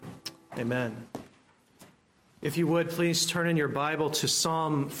Amen. If you would, please turn in your Bible to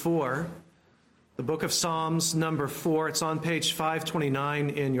Psalm 4, the book of Psalms, number 4. It's on page 529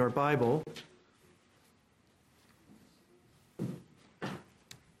 in your Bible.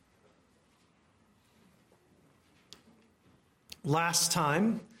 Last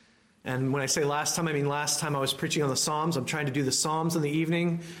time, and when I say last time, I mean last time I was preaching on the Psalms. I'm trying to do the Psalms in the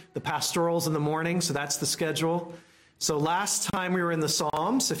evening, the pastorals in the morning, so that's the schedule. So last time we were in the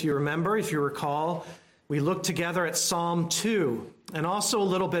Psalms, if you remember, if you recall, we looked together at Psalm 2 and also a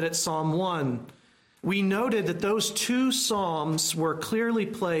little bit at Psalm 1. We noted that those two Psalms were clearly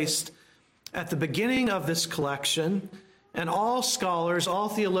placed at the beginning of this collection, and all scholars, all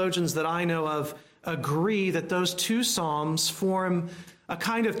theologians that I know of, agree that those two Psalms form a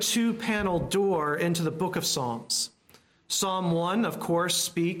kind of two-panel door into the book of Psalms. Psalm 1, of course,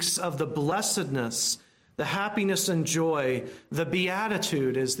 speaks of the blessedness, the happiness and joy, the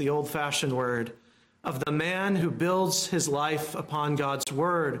beatitude is the old-fashioned word, of the man who builds his life upon God's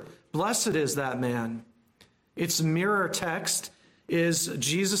word. Blessed is that man. Its mirror text is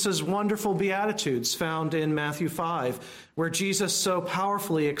Jesus' wonderful Beatitudes found in Matthew 5, where Jesus so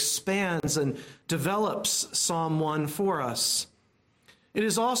powerfully expands and develops Psalm 1 for us. It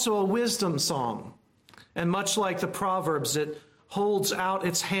is also a wisdom psalm, and much like the Proverbs, it holds out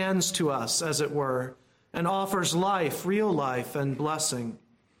its hands to us, as it were, and offers life, real life, and blessing.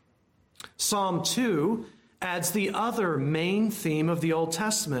 Psalm 2 adds the other main theme of the Old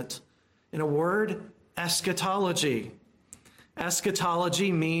Testament. In a word, eschatology.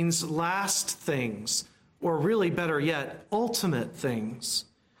 Eschatology means last things, or really better yet, ultimate things.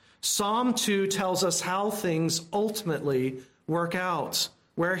 Psalm 2 tells us how things ultimately work out,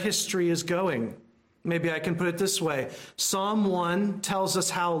 where history is going. Maybe I can put it this way. Psalm 1 tells us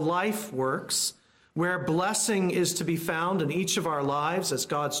how life works, where blessing is to be found in each of our lives as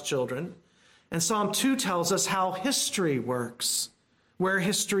God's children. And Psalm 2 tells us how history works, where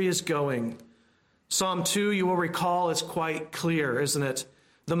history is going. Psalm 2, you will recall, is quite clear, isn't it?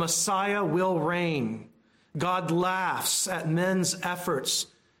 The Messiah will reign. God laughs at men's efforts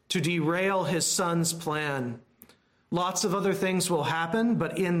to derail his son's plan. Lots of other things will happen,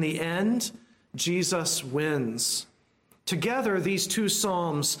 but in the end, Jesus wins. Together, these two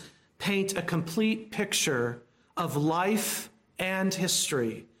Psalms paint a complete picture of life and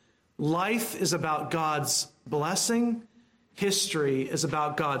history. Life is about God's blessing. History is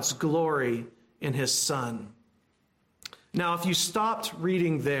about God's glory in his Son. Now, if you stopped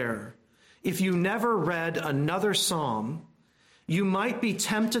reading there, if you never read another psalm, you might be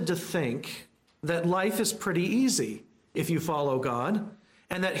tempted to think that life is pretty easy if you follow God,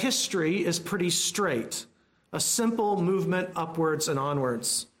 and that history is pretty straight, a simple movement upwards and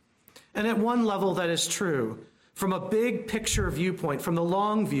onwards. And at one level, that is true. From a big picture viewpoint, from the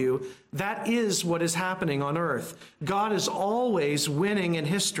long view, that is what is happening on earth. God is always winning in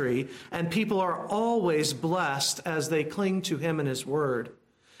history, and people are always blessed as they cling to him and his word.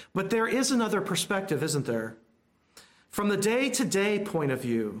 But there is another perspective, isn't there? From the day-to-day point of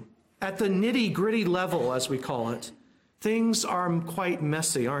view, at the nitty-gritty level, as we call it, things are quite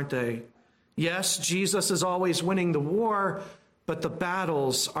messy, aren't they? Yes, Jesus is always winning the war, but the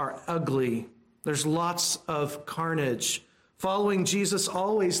battles are ugly. There's lots of carnage. Following Jesus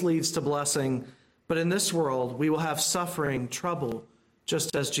always leads to blessing, but in this world, we will have suffering, trouble,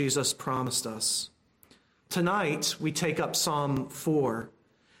 just as Jesus promised us. Tonight, we take up Psalm 4.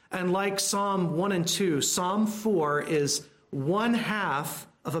 And like Psalm 1 and 2, Psalm 4 is one half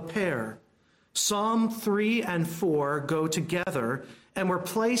of a pair. Psalm 3 and 4 go together, and were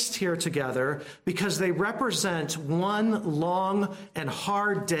placed here together because they represent one long and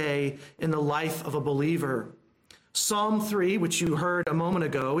hard day in the life of a believer. Psalm 3, which you heard a moment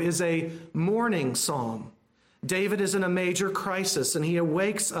ago, is a mourning psalm. David is in a major crisis, and he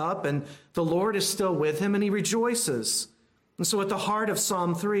awakes up, and the Lord is still with him, and he rejoices. And so at the heart of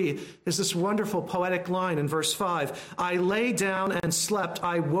Psalm 3 is this wonderful poetic line in verse 5. I lay down and slept,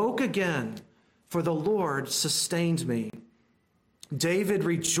 I woke again, for the Lord sustained me. David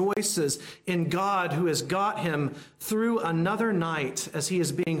rejoices in God who has got him through another night as he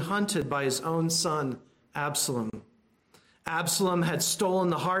is being hunted by his own son, Absalom. Absalom had stolen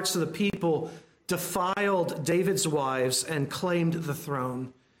the hearts of the people, defiled David's wives, and claimed the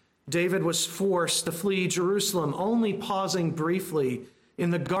throne. David was forced to flee Jerusalem, only pausing briefly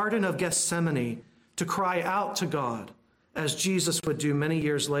in the Garden of Gethsemane to cry out to God, as Jesus would do many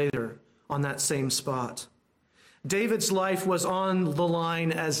years later on that same spot. David's life was on the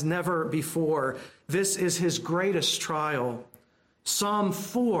line as never before. This is his greatest trial. Psalm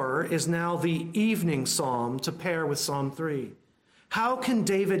 4 is now the evening psalm to pair with Psalm 3. How can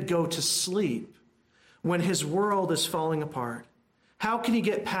David go to sleep when his world is falling apart? How can he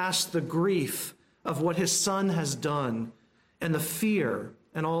get past the grief of what his son has done and the fear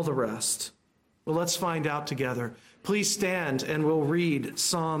and all the rest? Well, let's find out together. Please stand and we'll read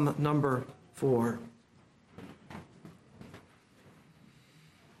Psalm number 4.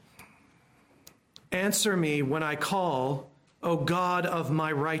 Answer me when I call, O God of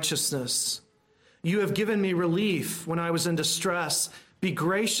my righteousness. You have given me relief when I was in distress. Be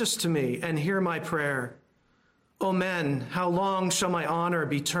gracious to me and hear my prayer. O men, how long shall my honor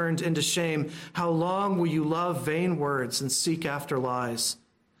be turned into shame? How long will you love vain words and seek after lies?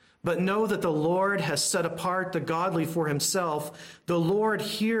 But know that the Lord has set apart the godly for himself. The Lord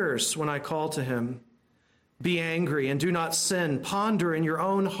hears when I call to him. Be angry and do not sin. Ponder in your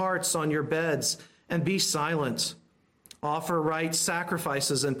own hearts on your beds and be silent. Offer right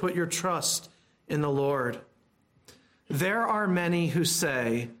sacrifices and put your trust in the Lord. There are many who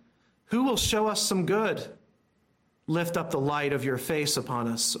say, who will show us some good? Lift up the light of your face upon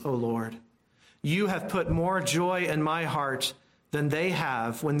us, O Lord. You have put more joy in my heart than they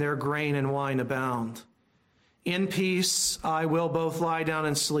have when their grain and wine abound. In peace I will both lie down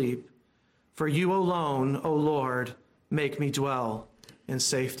and sleep, for you alone, O Lord, make me dwell in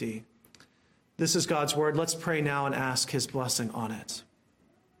safety. This is God's word. Let's pray now and ask his blessing on it.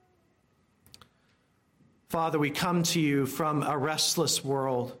 Father, we come to you from a restless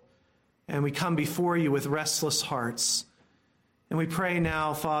world, and we come before you with restless hearts. And we pray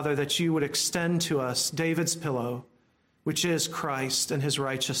now, Father, that you would extend to us David's pillow, which is Christ and his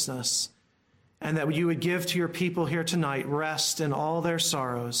righteousness, and that you would give to your people here tonight rest in all their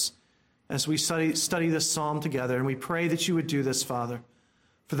sorrows as we study this psalm together. And we pray that you would do this, Father,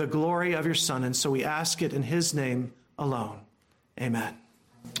 for the glory of your Son. And so we ask it in his name alone. Amen.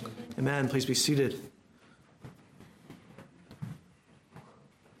 Amen. Please be seated.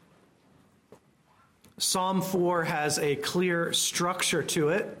 Psalm 4 has a clear structure to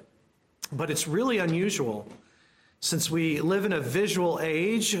it, but it's really unusual. Since we live in a visual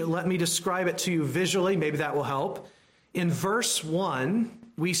age, let me describe it to you visually. Maybe that will help. In verse 1,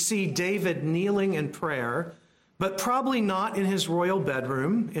 we see David kneeling in prayer, but probably not in his royal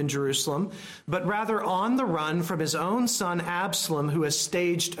bedroom in Jerusalem, but rather on the run from his own son Absalom, who has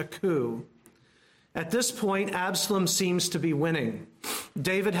staged a coup. At this point, Absalom seems to be winning.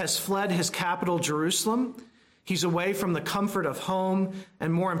 David has fled his capital, Jerusalem. He's away from the comfort of home,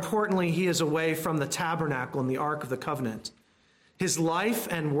 and more importantly, he is away from the tabernacle and the Ark of the Covenant. His life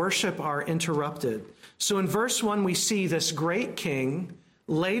and worship are interrupted. So in verse 1, we see this great king,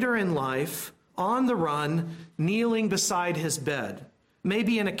 later in life, on the run, kneeling beside his bed,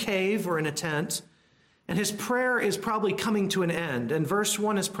 maybe in a cave or in a tent, and his prayer is probably coming to an end, and verse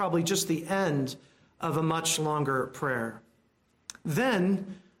 1 is probably just the end of a much longer prayer.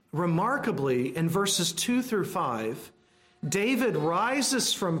 Then, remarkably, in verses 2 through 5, David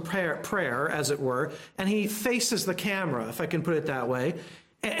rises from prayer, as it were, and he faces the camera, if I can put it that way,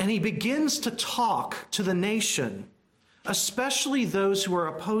 and he begins to talk to the nation, especially those who are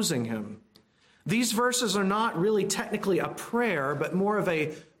opposing him. These verses are not really technically a prayer, but more of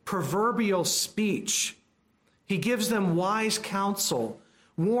a proverbial speech. He gives them wise counsel,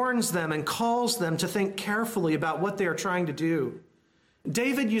 warns them, and calls them to think carefully about what they are trying to do.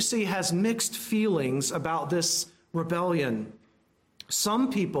 David, you see, has mixed feelings about this rebellion.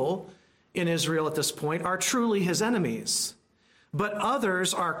 Some people in Israel at this point are truly his enemies, but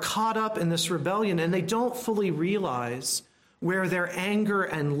others are caught up in this rebellion and they don't fully realize where their anger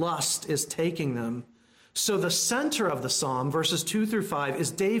and lust is taking them. So the center of the psalm, verses 2 through 5,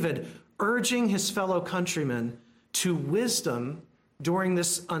 is David urging his fellow countrymen to wisdom during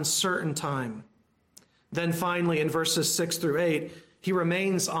this uncertain time. Then finally, in verses 6 through 8, he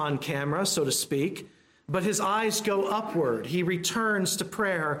remains on camera, so to speak, but his eyes go upward. He returns to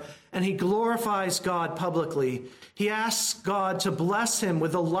prayer and he glorifies God publicly. He asks God to bless him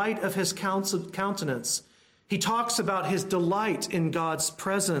with the light of his countenance. He talks about his delight in God's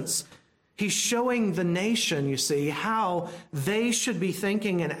presence. He's showing the nation, you see, how they should be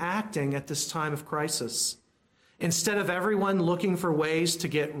thinking and acting at this time of crisis. Instead of everyone looking for ways to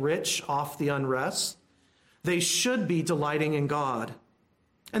get rich off the unrest, they should be delighting in God.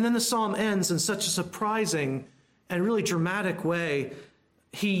 And then the psalm ends in such a surprising and really dramatic way.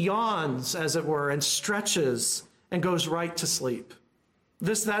 He yawns, as it were, and stretches and goes right to sleep.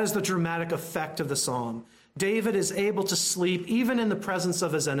 That is the dramatic effect of the psalm. David is able to sleep even in the presence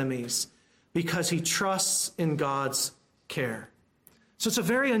of his enemies because he trusts in God's care. So it's a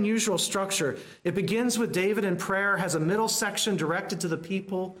very unusual structure. It begins with David in prayer, has a middle section directed to the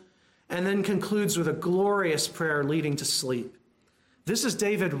people, and then concludes with a glorious prayer leading to sleep. This is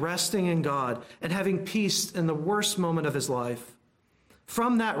David resting in God and having peace in the worst moment of his life.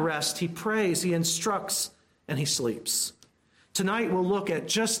 From that rest, he prays, he instructs, and he sleeps. Tonight, we'll look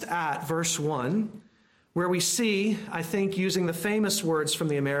at verse 1, where we see, I think, using the famous words from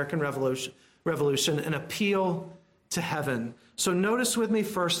the American Revolution, an appeal to heaven. So notice with me,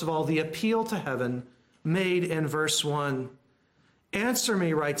 first of all, the appeal to heaven made in verse 1. Answer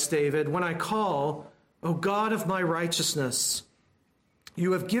me, writes David, when I call, O God of my righteousness.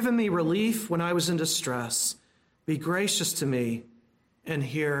 You have given me relief when I was in distress. Be gracious to me and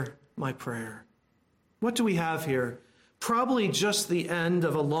hear my prayer. What do we have here? Probably just the end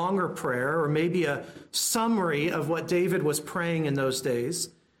of a longer prayer, or maybe a summary of what David was praying in those days.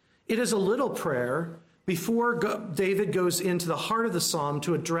 It is a little prayer before David goes into the heart of the psalm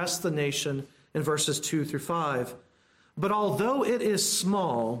to address the nation in verses 2 through 5. But although it is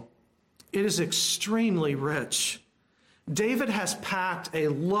small, it is extremely rich. David has packed a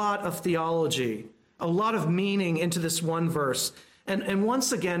lot of theology, a lot of meaning into this one verse. And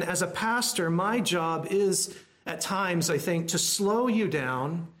once again, as a pastor, my job is at times, I think, to slow you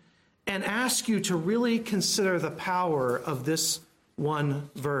down and ask you to really consider the power of this one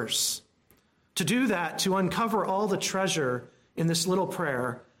verse. To do that, to uncover all the treasure in this little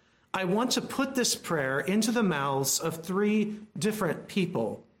prayer, I want to put this prayer into the mouths of 3 different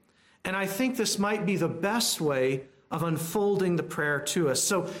people. And I think this might be the best way of unfolding the prayer to us.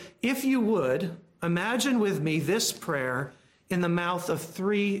 So if you would, imagine with me this prayer in the mouth of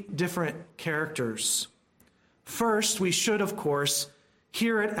 3 different characters. First, we should, of course,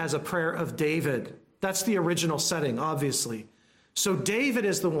 hear it as a prayer of David. That's the original setting, obviously. So David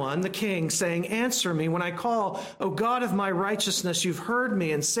is the one, the king, saying, answer me when I call, O God of my righteousness, you've heard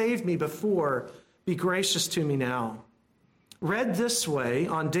me and saved me before. Be gracious to me now. Read this way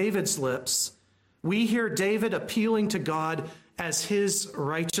on David's lips, we hear David appealing to God as his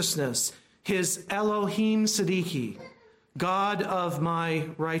righteousness, his Elohim Siddiqui, God of my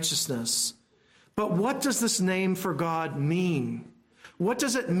righteousness. But what does this name for God mean? What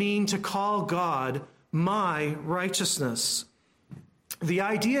does it mean to call God my righteousness? The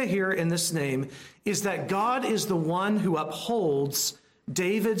idea here in this name is that God is the one who upholds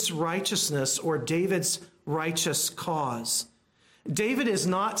David's righteousness or David's righteous cause. David is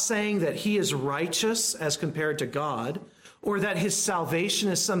not saying that he is righteous as compared to God, or that his salvation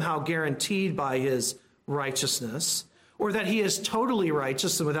is somehow guaranteed by his righteousness, or that he is totally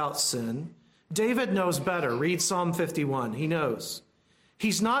righteous and without sin. David knows better. Read Psalm 51. He knows.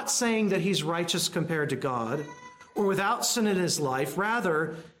 He's not saying that he's righteous compared to God or without sin in his life.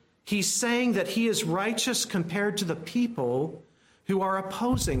 Rather, he's saying that he is righteous compared to the people who are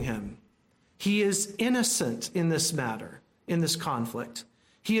opposing him. He is innocent in this matter, in this conflict.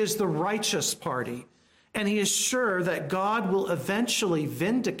 He is the righteous party, and he is sure that God will eventually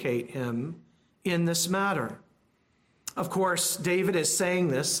vindicate him in this matter. Of course, David is saying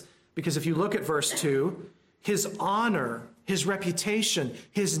this because if you look at verse 2, his honor, his reputation,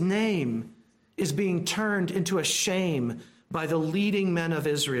 his name is being turned into a shame by the leading men of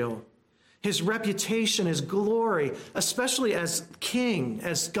Israel. His reputation, his glory, especially as king,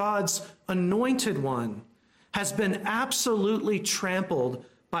 as God's anointed one, has been absolutely trampled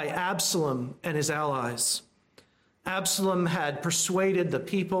by Absalom and his allies. Absalom had persuaded the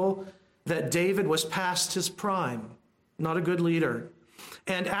people that David was past his prime, not a good leader.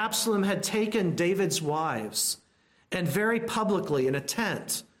 And Absalom had taken David's wives and very publicly in a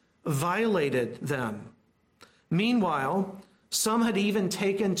tent violated them. Meanwhile, some had even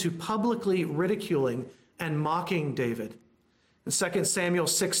taken to publicly ridiculing and mocking David. In 2 Samuel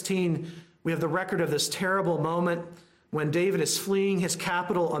 16, we have the record of this terrible moment when David is fleeing his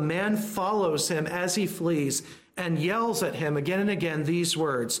capital. A man follows him as he flees and yells at him again and again these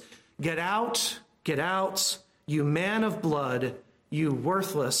words, get out, you man of blood, you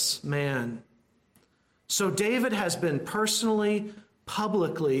worthless man. So David has been personally,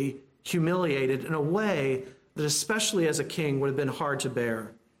 publicly humiliated in a way that especially as a king would have been hard to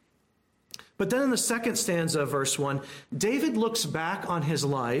bear. But then in the second stanza of verse 1, David looks back on his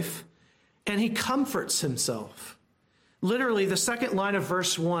life and he comforts himself. Literally, the second line of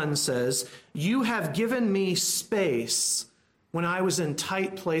verse 1 says, you have given me space when I was in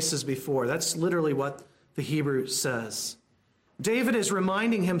tight places before. That's literally what the Hebrew says. David is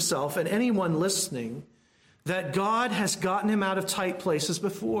reminding himself and anyone listening that God has gotten him out of tight places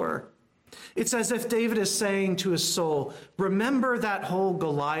before. It's as if David is saying to his soul, remember that whole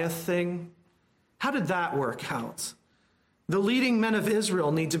Goliath thing? How did that work out? The leading men of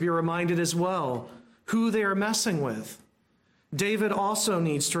Israel need to be reminded as well who they are messing with. David also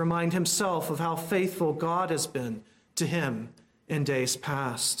needs to remind himself of how faithful God has been to him in days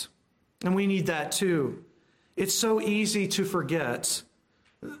past. And we need that too. It's so easy to forget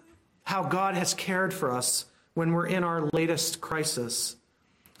how God has cared for us when we're in our latest crisis.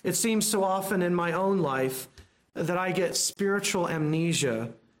 It seems so often in my own life that I get spiritual amnesia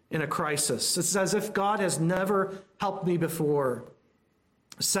in a crisis. It's as if God has never helped me before.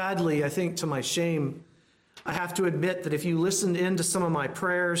 Sadly, I think to my shame, I have to admit that if you listened in to some of my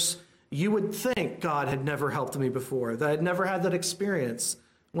prayers, you would think God had never helped me before, that I'd never had that experience,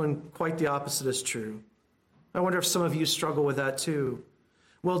 when quite the opposite is true. I wonder if some of you struggle with that too.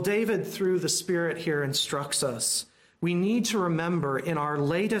 Well, David, through the Spirit here, instructs us. We need to remember in our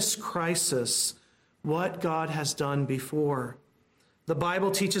latest crisis what God has done before. The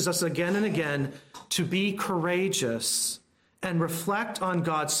Bible teaches us again and again to be courageous and reflect on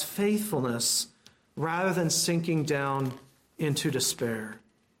God's faithfulness rather than sinking down into despair.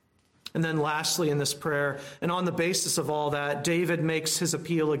 And then lastly in this prayer, and on the basis of all that, David makes his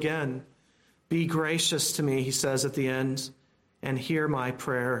appeal again. Be gracious to me, he says at the end, and hear my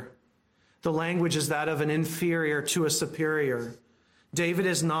prayer. The language is that of an inferior to a superior. David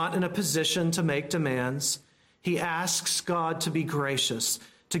is not in a position to make demands. He asks God to be gracious,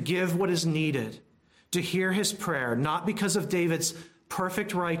 to give what is needed, to hear his prayer, not because of David's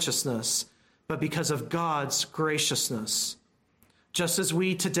perfect righteousness, but because of God's graciousness. Just as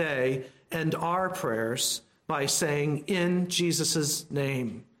we today end our prayers by saying, in Jesus'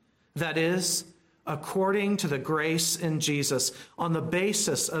 name. That is, according to the grace in Jesus, on the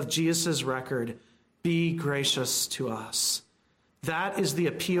basis of Jesus' record, be gracious to us. That is the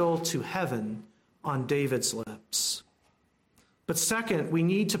appeal to heaven on David's lips. But second, we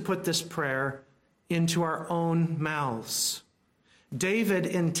need to put this prayer into our own mouths. David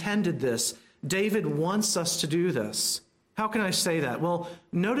intended this. David wants us to do this. How can I say that? Well,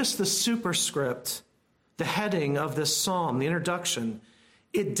 notice the superscript, the heading of this psalm, the introduction.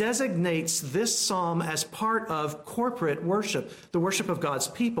 It designates this psalm as part of corporate worship, the worship of God's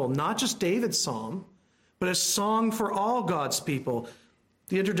people, not just David's psalm, but a song for all God's people.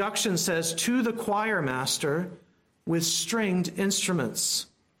 The introduction says, to the choir master with stringed instruments.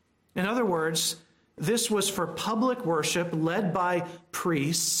 In other words, this was for public worship led by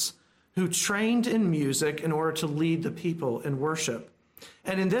priests who trained in music in order to lead the people in worship.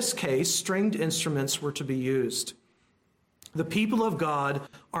 And in this case, stringed instruments were to be used. The people of God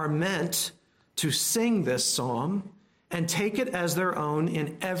are meant to sing this psalm and take it as their own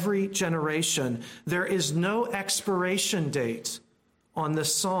in every generation. There is no expiration date on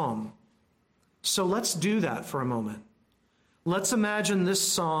this psalm. So let's do that for a moment. Let's imagine this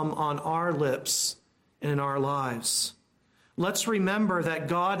psalm on our lips and in our lives. Let's remember that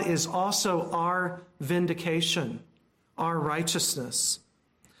God is also our vindication, our righteousness.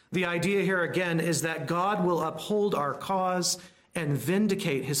 The idea here again is that God will uphold our cause and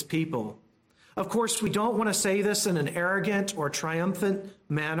vindicate his people. Of course, we don't want to say this in an arrogant or triumphant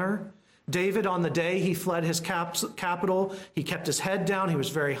manner. David, on the day he fled his capital, he kept his head down. He was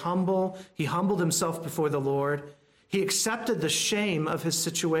very humble. He humbled himself before the Lord. He accepted the shame of his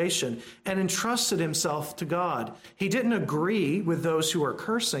situation and entrusted himself to God. He didn't agree with those who were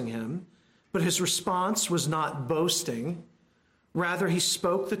cursing him, but his response was not boasting. Rather, he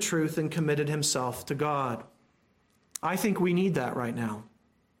spoke the truth and committed himself to God. I think we need that right now.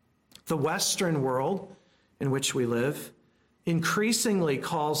 The Western world in which we live increasingly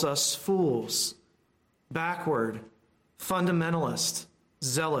calls us fools, backward, fundamentalist,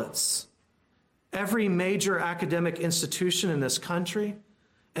 zealots. Every major academic institution in this country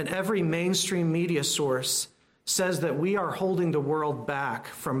and every mainstream media source says that we are holding the world back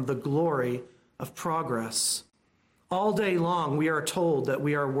from the glory of progress. All day long, we are told that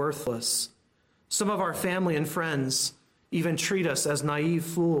we are worthless. Some of our family and friends even treat us as naive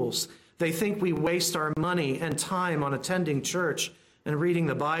fools. They think we waste our money and time on attending church and reading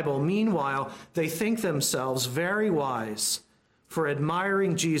the Bible. Meanwhile, they think themselves very wise for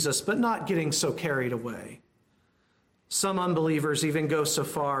admiring Jesus, but not getting so carried away. Some unbelievers even go so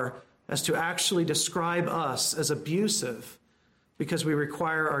far as to actually describe us as abusive because we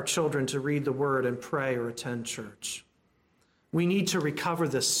require our children to read the word and pray or attend church. We need to recover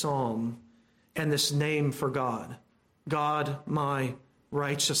this psalm and this name for God. God, my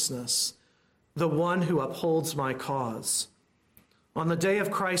righteousness, the one who upholds my cause. On the day of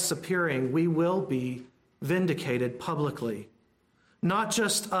Christ's appearing, we will be vindicated publicly. Not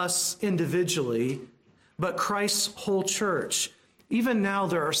just us individually, but Christ's whole church. Even now,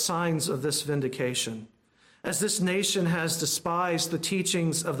 there are signs of this vindication. As this nation has despised the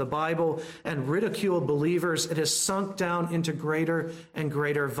teachings of the Bible and ridiculed believers, it has sunk down into greater and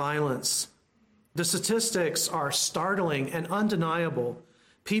greater violence. The statistics are startling and undeniable.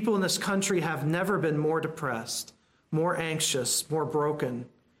 People in this country have never been more depressed, more anxious, more broken.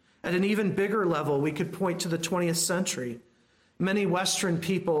 At an even bigger level, we could point to the 20th century. Many Western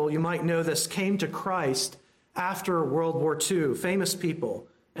people, you might know this, came to Christ after World War II, famous people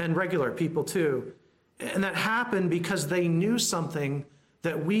and regular people too. And that happened because they knew something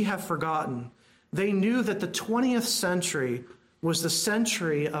that we have forgotten. They knew that the 20th century was the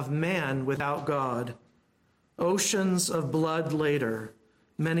century of man without God. Oceans of blood later,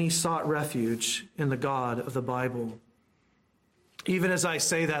 many sought refuge in the God of the Bible. Even as I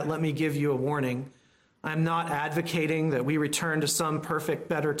say that, let me give you a warning. I'm not advocating that we return to some perfect,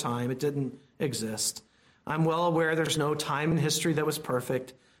 better time. It didn't exist. I'm well aware there's no time in history that was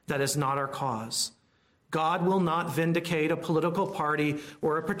perfect. That is not our cause. God will not vindicate a political party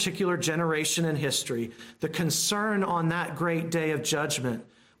or a particular generation in history. The concern on that great day of judgment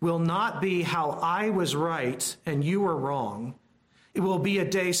will not be how I was right and you were wrong. It will be a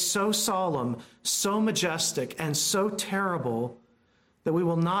day so solemn, so majestic, and so terrible that we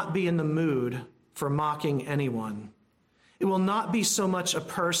will not be in the mood for mocking anyone. It will not be so much a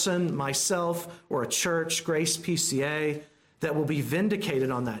person, myself, or a church, Grace PCA, that will be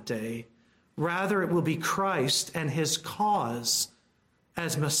vindicated on that day. Rather, it will be Christ and his cause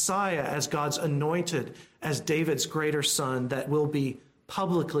as Messiah, as God's anointed, as David's greater son, that will be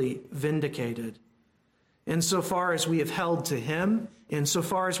publicly vindicated. Insofar as we have held to him,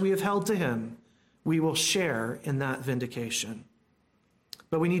 we will share in that vindication.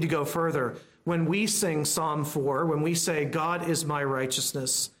 But we need to go further. When we sing Psalm 4, when we say, God is my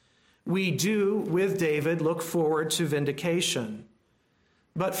righteousness, we do, with David, look forward to vindication.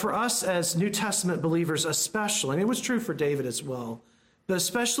 But for us as New Testament believers especially, and it was true for David as well, but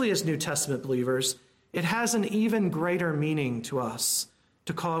especially as New Testament believers, it has an even greater meaning to us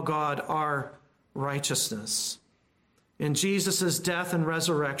to call God our righteousness. In Jesus' death and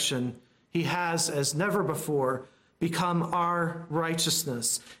resurrection, he has, as never before, become our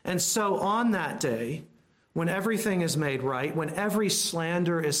righteousness. And so on that day, when everything is made right, when every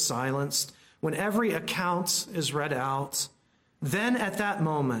slander is silenced, when every account is read out, then at that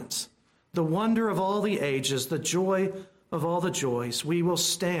moment, the wonder of all the ages, the joy of all the joys, we will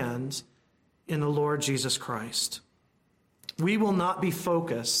stand in the Lord Jesus Christ. We will not be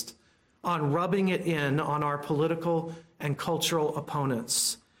focused on rubbing it in on our political and cultural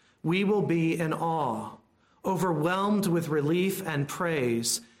opponents. We will be in awe, overwhelmed with relief and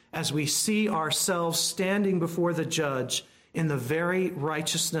praise as we see ourselves standing before the judge in the very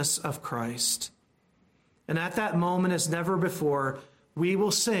righteousness of Christ. And at that moment, as never before, we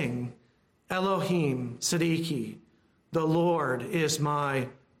will sing, Elohim Tzedeki, the Lord is my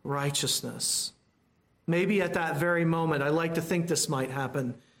righteousness. Maybe at that very moment, I like to think this might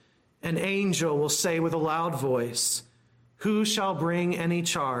happen, an angel will say with a loud voice, who shall bring any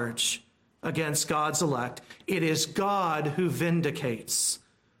charge against God's elect? It is God who vindicates.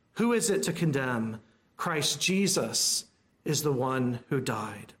 Who is it to condemn? Christ Jesus is the one who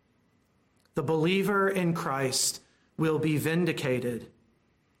died. The believer in Christ will be vindicated.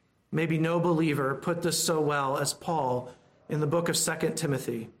 Maybe no believer put this so well as Paul in the book of 2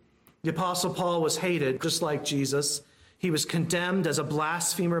 Timothy. The Apostle Paul was hated just like Jesus. He was condemned as a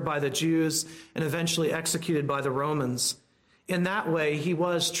blasphemer by the Jews and eventually executed by the Romans. In that way, he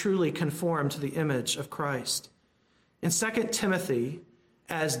was truly conformed to the image of Christ. In 2 Timothy,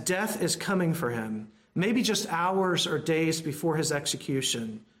 as death is coming for him, maybe just hours or days before his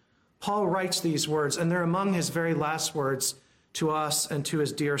execution, Paul writes these words, and they're among his very last words to us and to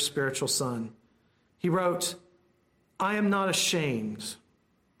his dear spiritual son. He wrote, I am not ashamed,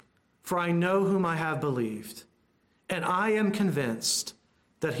 for I know whom I have believed, and I am convinced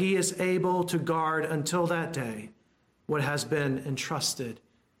that he is able to guard until that day what has been entrusted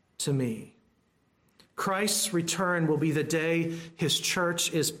to me. Christ's return will be the day his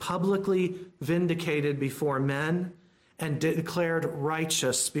church is publicly vindicated before men and declared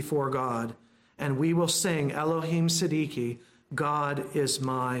righteous before God. And we will sing, Elohim Tzedeki, God is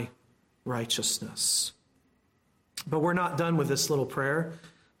my righteousness. But we're not done with this little prayer.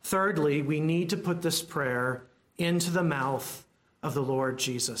 Thirdly, we need to put this prayer into the mouth of the Lord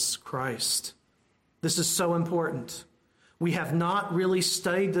Jesus Christ. This is so important. We have not really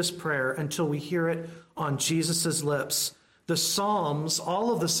studied this prayer until we hear it on Jesus' lips. The Psalms,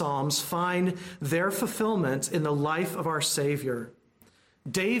 all of the Psalms, find their fulfillment in the life of our Savior.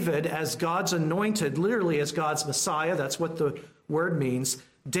 David, as God's anointed, literally as God's Messiah, that's what the word means.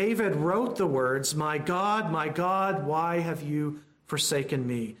 David wrote the words, my God, why have you forsaken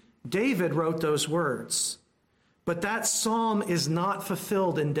me? David wrote those words. But that psalm is not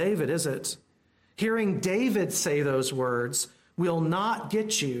fulfilled in David, is it? Hearing David say those words will not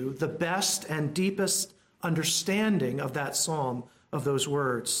get you the best and deepest understanding of that psalm, of those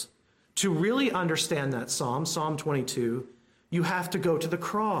words. To really understand that psalm, Psalm 22, you have to go to the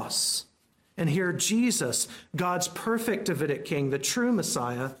cross and hear Jesus, God's perfect Davidic king, the true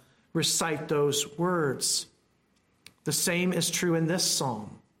Messiah, recite those words. The same is true in this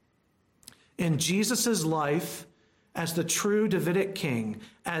psalm. In Jesus' life as the true Davidic king,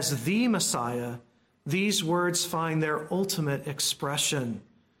 as the Messiah, these words find their ultimate expression.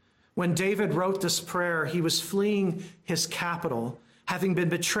 When David wrote this prayer, he was fleeing his capital, having been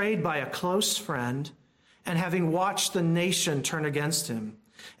betrayed by a close friend and having watched the nation turn against him.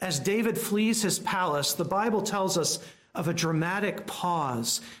 As David flees his palace, the Bible tells us of a dramatic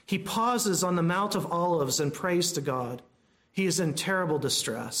pause. He pauses on the Mount of Olives and prays to God. He is in terrible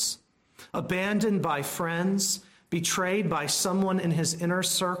distress. Abandoned by friends, betrayed by someone in his inner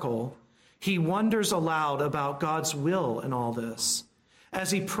circle, he wonders aloud about God's will in all this.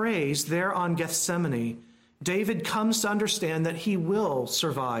 As he prays there on Gethsemane, David comes to understand that he will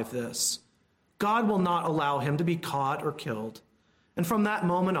survive this. God will not allow him to be caught or killed. And from that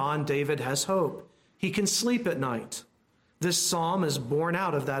moment on, David has hope. He can sleep at night. This psalm is born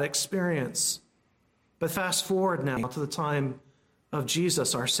out of that experience. But fast forward now to the time of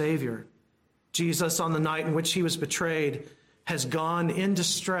Jesus, our Savior. Jesus, on the night in which he was betrayed, has gone in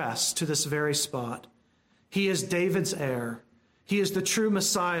distress to this very spot. He is David's heir. He is the true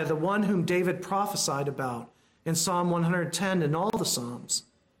Messiah, the one whom David prophesied about in Psalm 110 and all the Psalms.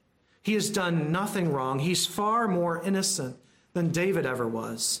 He has done nothing wrong. He's far more innocent than David ever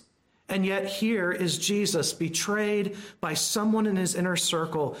was. And yet here is Jesus betrayed by someone in his inner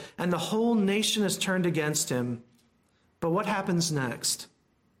circle, and the whole nation is turned against him. But what happens next?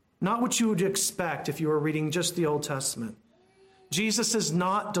 Not what you would expect if you were reading just the Old Testament. Jesus is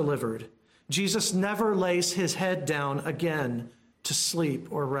not delivered. Jesus never lays his head down again to sleep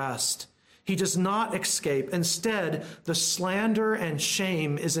or rest. He does not escape. Instead, the slander and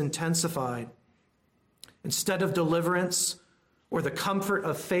shame is intensified. Instead of deliverance or the comfort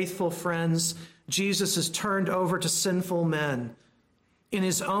of faithful friends, Jesus is turned over to sinful men. In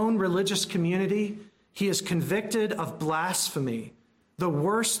his own religious community, he is convicted of blasphemy, the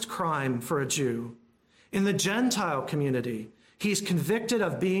worst crime for a Jew. In the Gentile community, he's convicted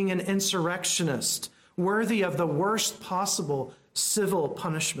of being an insurrectionist, worthy of the worst possible civil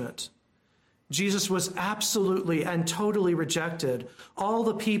punishment. Jesus was absolutely and totally rejected. All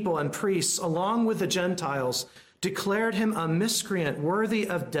the people and priests, along with the Gentiles, declared him a miscreant worthy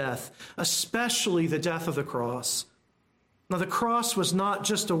of death, especially the death of the cross. Now, the cross was not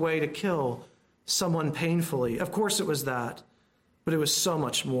just a way to kill someone painfully. Of course it was that, but it was so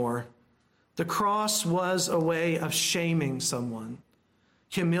much more. The cross was a way of shaming someone,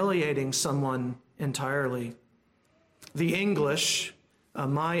 humiliating someone entirely. The English,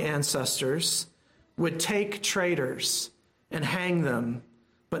 my ancestors, would take traitors and hang them,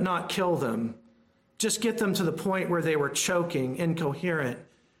 but not kill them. Just get them to the point where they were choking, incoherent,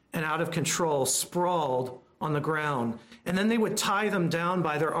 and out of control, sprawled on the ground. And then they would tie them down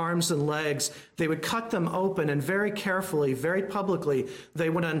by their arms and legs. They would cut them open, and very carefully, very publicly, they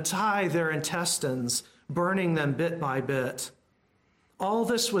would untie their intestines, burning them bit by bit. All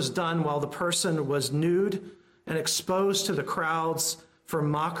this was done while the person was nude and exposed to the crowds for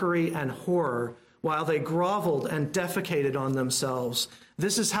mockery and horror, while they groveled and defecated on themselves.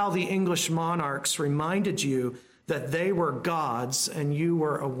 This is how the English monarchs reminded you that they were gods and you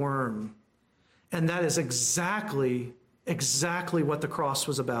were a worm. And that is exactly what the cross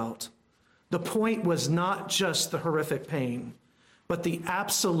was about. The point was not just the horrific pain, but the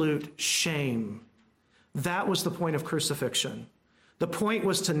absolute shame. That was the point of crucifixion. The point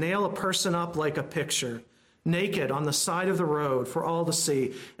was to nail a person up like a picture, naked on the side of the road for all to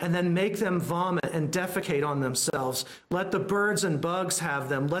see, and then make them vomit and defecate on themselves. Let the birds and bugs have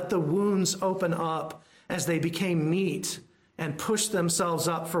them. Let the wounds open up as they became meat and push themselves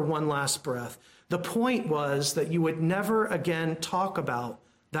up for one last breath. The point was that you would never again talk about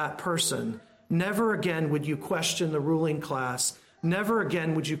that person. Never again would you question the ruling class. Never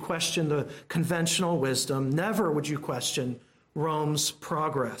again would you question the conventional wisdom. Never would you question Rome's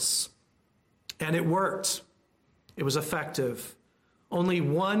progress. And it worked. It was effective. Only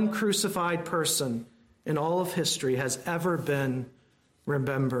one crucified person in all of history has ever been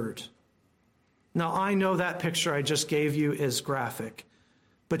remembered. Now, I know that picture I just gave you is graphic,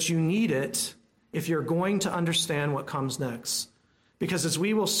 but you need it if you're going to understand what comes next. Because as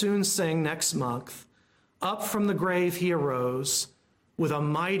we will soon sing next month, up from the grave he arose with a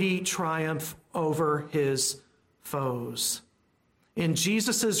mighty triumph over his foes. In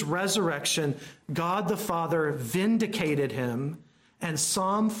Jesus' resurrection, God the Father vindicated him, and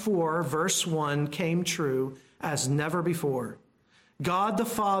Psalm 4, verse 1 came true as never before. God the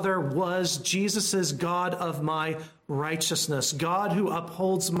Father was Jesus' God of my righteousness, God who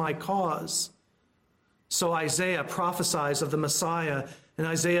upholds my cause. So Isaiah prophesies of the Messiah in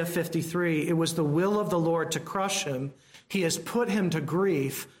Isaiah 53. It was the will of the Lord to crush him. He has put him to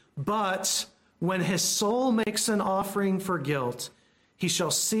grief, but when his soul makes an offering for guilt, he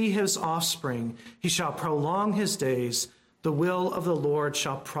shall see his offspring. He shall prolong his days. The will of the Lord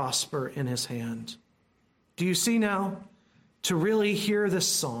shall prosper in his hand. Do you see now? To really hear this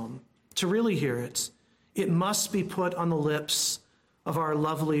psalm, to really hear it, it must be put on the lips of our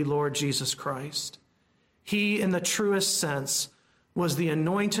lovely Lord Jesus Christ. He, in the truest sense, was the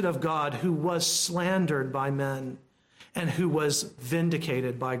anointed of God who was slandered by men and who was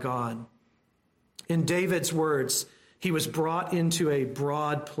vindicated by God. In David's words, he was brought into a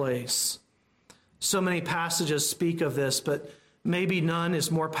broad place. So many passages speak of this, but maybe none is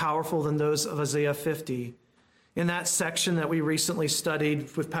more powerful than those of Isaiah 50. In that section that we recently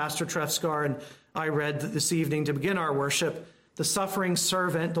studied with Pastor Trefskar and I read this evening to begin our worship, the suffering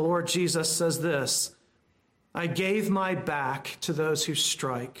servant, the Lord Jesus, says this: I gave my back to those who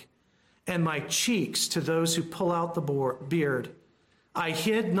strike, and my cheeks to those who pull out the beard. I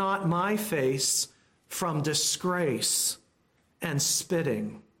hid not my face from disgrace and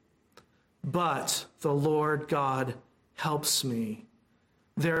spitting, but the Lord God helps me.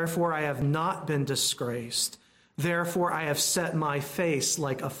 Therefore I have not been disgraced. Therefore I have set my face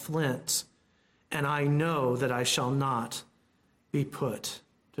like a flint, and I know that I shall not be put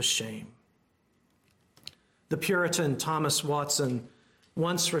to shame. The Puritan Thomas Watson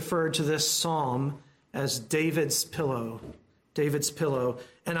once referred to this psalm as David's pillow. David's pillow.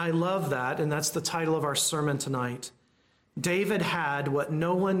 And I love that, and that's the title of our sermon tonight. David had what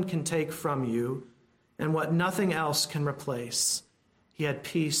no one can take from you and what nothing else can replace. He had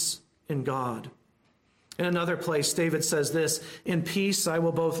peace in God. In another place, David says this: in peace I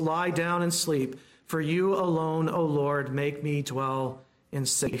will both lie down and sleep, for you alone, O Lord, make me dwell in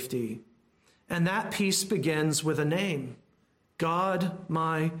safety. And that peace begins with a name: God,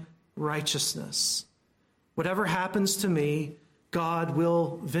 my righteousness. Whatever happens to me, God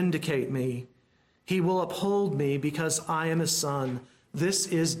will vindicate me. He will uphold me because I am his son. This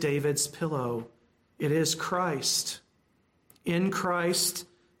is David's pillow. It is Christ. In Christ,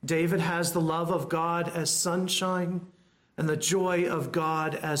 David has the love of God as sunshine and the joy of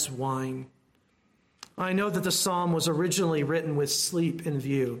God as wine. I know that the psalm was originally written with sleep in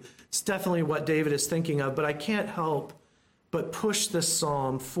view. It's definitely what David is thinking of, but I can't help but push this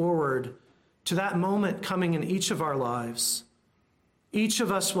psalm forward to that moment coming in each of our lives. Each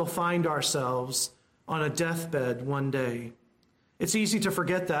of us will find ourselves on a deathbed one day. It's easy to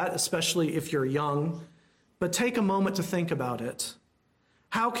forget that, especially if you're young, but take a moment to think about it.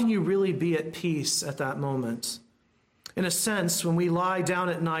 How can you really be at peace at that moment? In a sense, when we lie down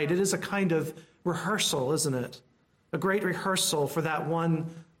at night, it is a kind of rehearsal, isn't it? A great rehearsal for that one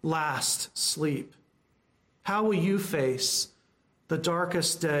last sleep. How will you face the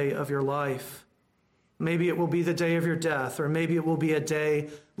darkest day of your life? Maybe it will be the day of your death, or maybe it will be a day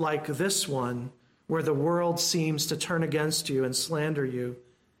like this one, where the world seems to turn against you and slander you.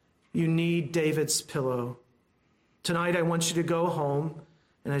 You need David's pillow. Tonight, I want you to go home,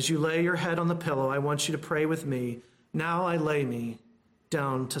 and as you lay your head on the pillow, I want you to pray with me. Now I lay me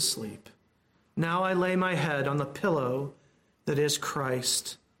down to sleep. Now I lay my head on the pillow that is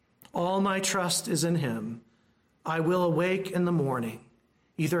Christ. All my trust is in him. I will awake in the morning,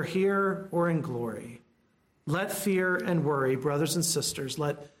 either here or in glory. Let fear and worry, brothers and sisters,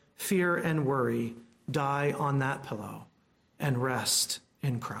 let fear and worry die on that pillow and rest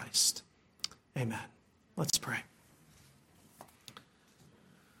in Christ. Amen. Let's pray.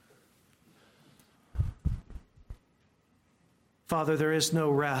 Father, there is no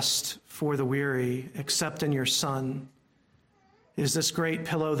rest for the weary except in your Son. It is this great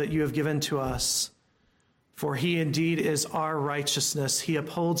pillow that you have given to us, for he indeed is our righteousness. He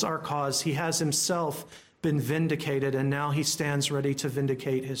upholds our cause. He has himself been vindicated, and now he stands ready to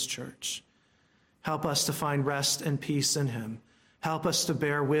vindicate his church. Help us to find rest and peace in him. Help us to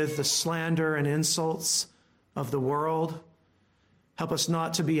bear with the slander and insults of the world. Help us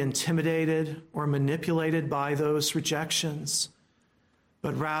not to be intimidated or manipulated by those rejections,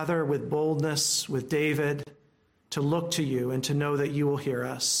 but rather with boldness, with David, to look to you and to know that you will hear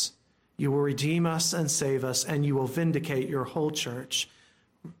us. You will redeem us and save us, and you will vindicate your whole church.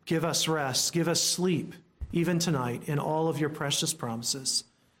 Give us rest, give us sleep, even tonight, in all of your precious promises.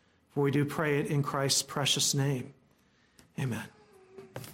 For we do pray it in Christ's precious name. Amen.